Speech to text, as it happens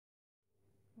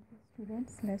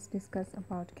Students, let's discuss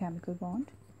about chemical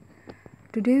bond.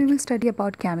 Today we will study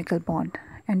about chemical bond,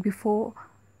 and before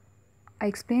I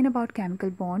explain about chemical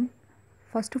bond,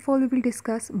 first of all we will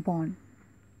discuss bond.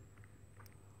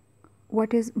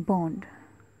 What is bond?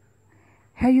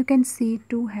 Here you can see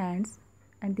two hands,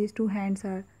 and these two hands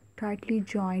are tightly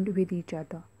joined with each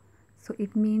other. So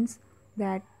it means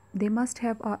that they must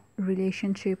have a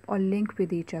relationship or link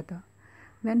with each other.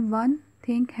 When one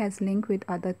thing has link with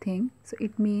other thing, so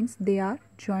it means they are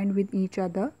joined with each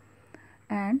other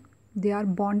and they are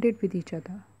bonded with each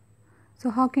other. So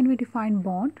how can we define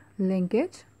bond?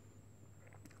 Linkage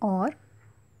or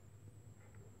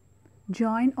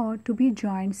join or to be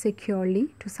joined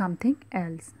securely to something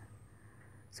else.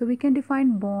 So we can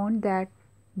define bond that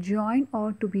join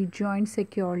or to be joined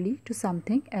securely to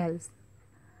something else.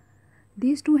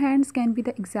 These two hands can be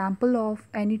the example of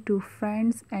any two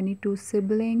friends, any two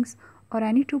siblings, or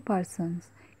any two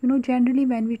persons. Generally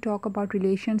when we talk about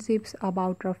relationships,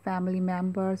 about our family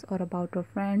members or about our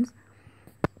friends,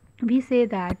 we say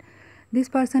that this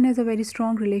person has a very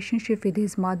strong relationship with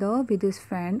his mother, with his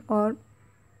friend, or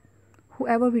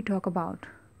whoever we talk about.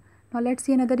 Now let's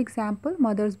see another example,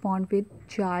 mother's bond with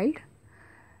child.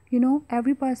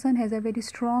 Every person has a very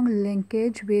strong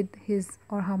linkage with his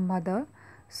or her mother.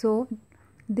 So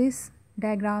this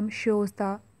diagram shows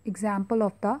the example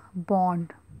of the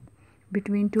bond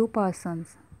between two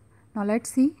persons. Now let's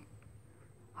see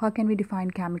how can we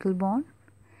define chemical bond.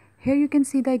 Here you can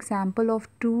see the example of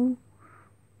two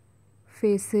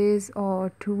faces,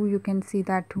 or you can see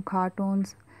that two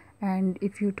cartoons, and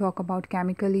if you talk about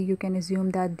chemically, you can assume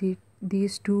that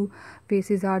these two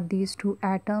faces are these two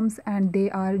atoms and they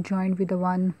are joined with the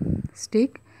one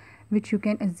stick, which you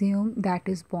can assume that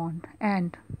is bond.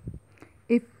 And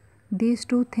if these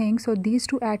two things or these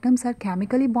two atoms are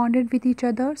chemically bonded with each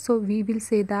other, so we will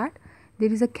say that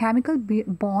there is a chemical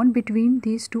bond between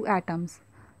these two atoms.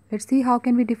 Let's see how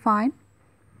can we define.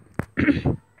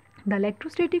 The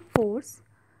electrostatic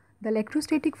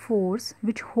force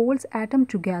which holds atom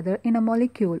together in a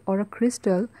molecule or a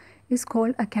crystal is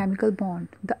called a chemical bond.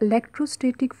 The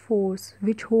electrostatic force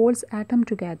which holds atom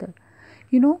together.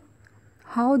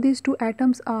 How these two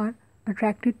atoms are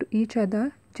attracted to each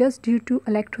other? Just due to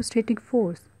electrostatic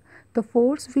force. The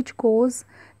force which causes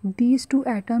these two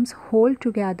atoms hold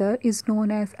together is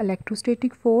known as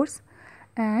electrostatic force,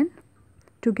 and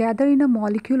together in a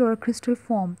molecule or a crystal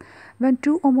form. When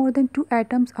two or more than two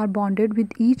atoms are bonded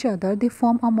with each other, they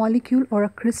form a molecule or a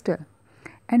crystal.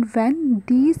 And when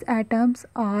these atoms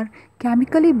are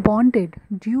chemically bonded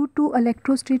due to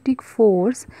electrostatic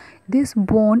force, this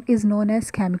bond is known as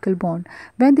chemical bond.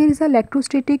 When there is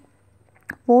electrostatic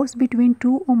force between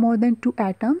two or more than two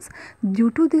atoms, due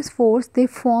to this force they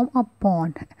form a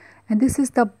bond, and this is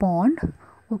the bond.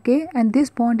 Okay, and this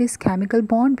bond is chemical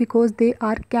bond because they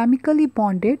are chemically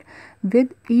bonded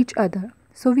with each other.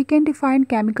 So we can define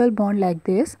chemical bond like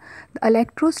this: the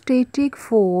electrostatic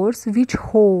force which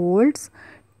holds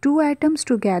two atoms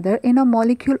together in a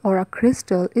molecule or a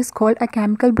crystal is called a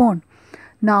chemical bond.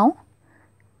 Now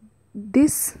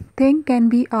this thing can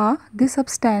be this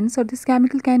substance or this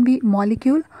chemical can be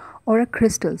molecule or a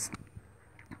crystals.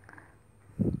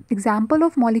 Example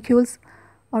of molecules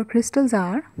or crystals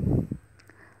are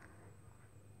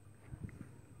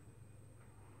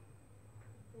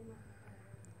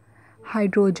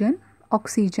hydrogen,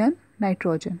 oxygen,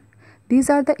 nitrogen. These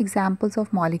are the examples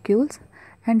of molecules,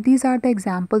 and these are the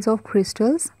examples of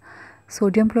crystals: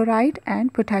 sodium chloride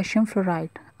and potassium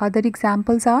fluoride. Other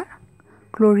examples are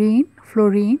chlorine,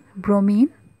 fluorine, bromine.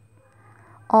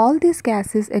 All these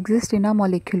gases exist in a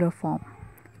molecular form.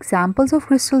 Examples of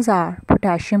crystals are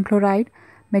potassium chloride,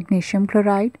 magnesium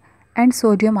chloride, and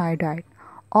sodium iodide.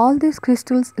 All these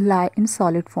crystals lie in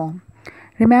solid form.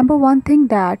 Remember one thing,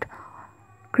 that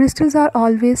crystals are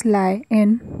always lie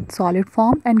in solid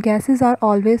form, and gases are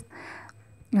always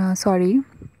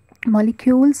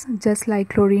molecules just like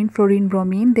chlorine, fluorine,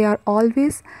 bromine, they are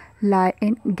always lie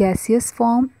in gaseous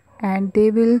form, and they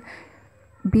will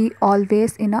be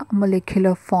always in a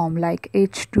molecular form like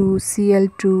H2,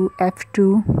 Cl2,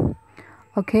 F2.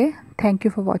 Okay, thank you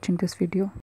for watching this video.